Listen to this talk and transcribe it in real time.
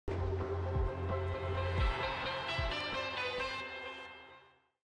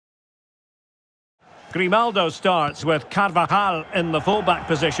Grimaldo starts with Carvajal in the full-back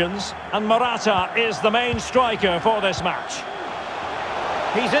positions. And Morata is the main striker for this match.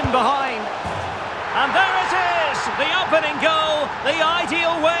 He's in behind. And there it is! The opening goal, the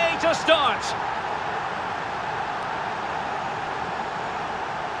ideal way to start.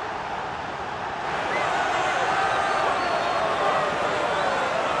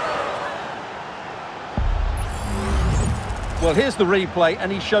 Well, here's the replay,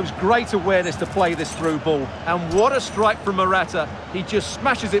 and he shows great awareness to play this through ball. And what a strike from Morata. He just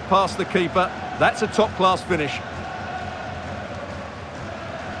smashes it past the keeper. That's a top-class finish.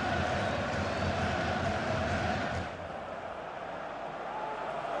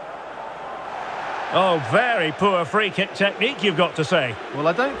 Oh, very poor free-kick technique, you've got to say. Well,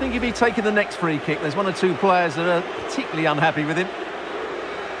 I don't think he'll be taking the next free kick. There's one or two players that are particularly unhappy with him.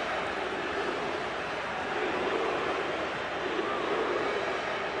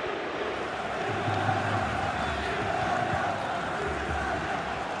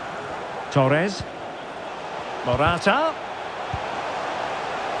 Torres. Morata.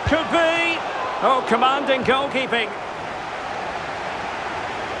 Could be. Oh, commanding goalkeeping.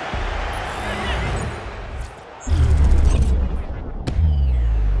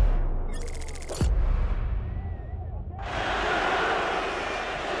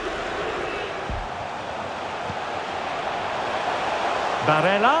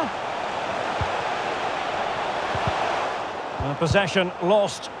 Barella. Possession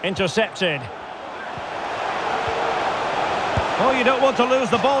lost, intercepted. Oh, you don't want to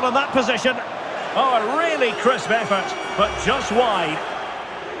lose the ball in that position. Oh, a really crisp effort, but just wide.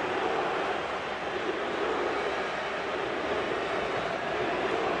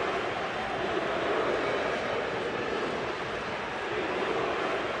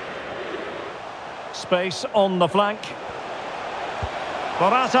 Space on the flank.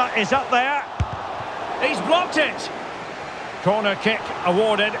 Morata is up there. He's blocked it. Corner kick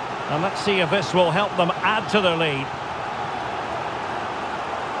awarded, and let's see if this will help them add to their lead.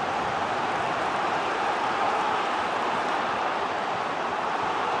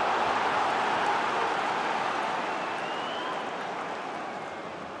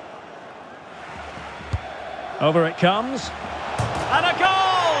 Over it comes. And a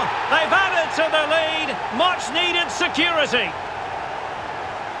goal! They've added to their lead. Much needed security.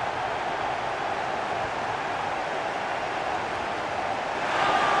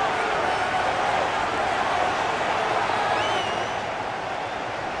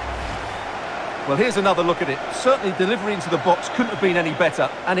 Well, here's another look at it. Certainly delivery into the box couldn't have been any better.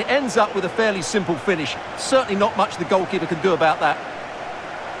 And it ends up with a fairly simple finish. Certainly not much the goalkeeper can do about that.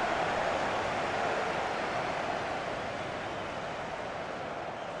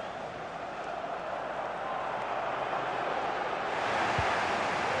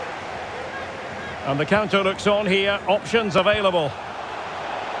 And the counter looks on here. Options available.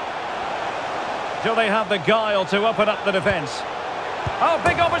 Do they have the guile to open up the defence? Oh,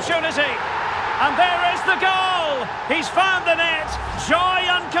 big opportunity. And there is the goal! He's found the net! Joy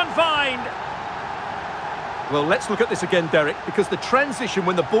unconfined! Well, let's look at this again, Derek, because the transition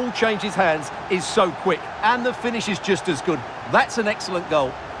when the ball changes hands is so quick, and the finish is just as good. That's an excellent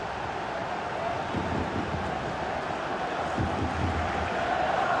goal.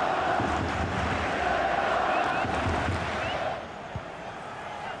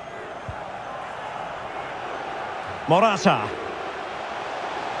 Morata.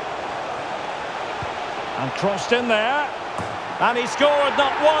 And crossed in there. And he scored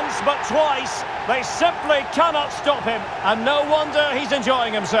not once but twice. They simply cannot stop him. And no wonder he's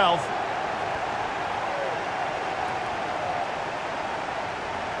enjoying himself.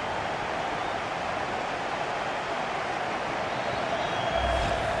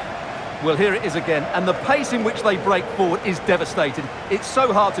 Well, here it is again, and the pace in which they break forward is devastating. It's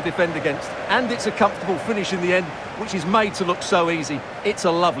so hard to defend against, and it's a comfortable finish in the end, which is made to look so easy. It's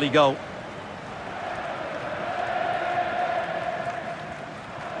a lovely goal.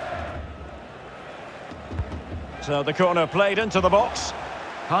 So the corner played into the box.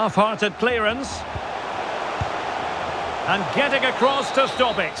 Half-hearted clearance. And getting across to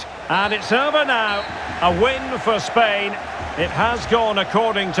stop it. And it's over now. A win for Spain. It has gone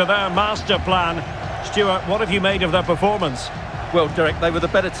according to their master plan. Stuart, what have you made of their performance? Well, Derek, they were the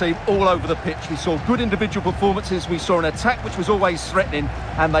better team all over the pitch. We saw good individual performances. We saw an attack which was always threatening,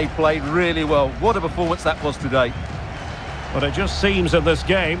 and they played really well. What a performance that was today. But it just seems in this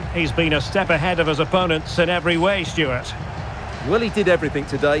game, he's been a step ahead of his opponents in every way, Stuart. Well, he did everything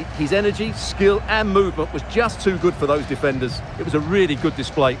today. His energy, skill and movement was just too good for those defenders. It was a really good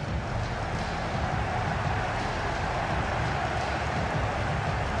display.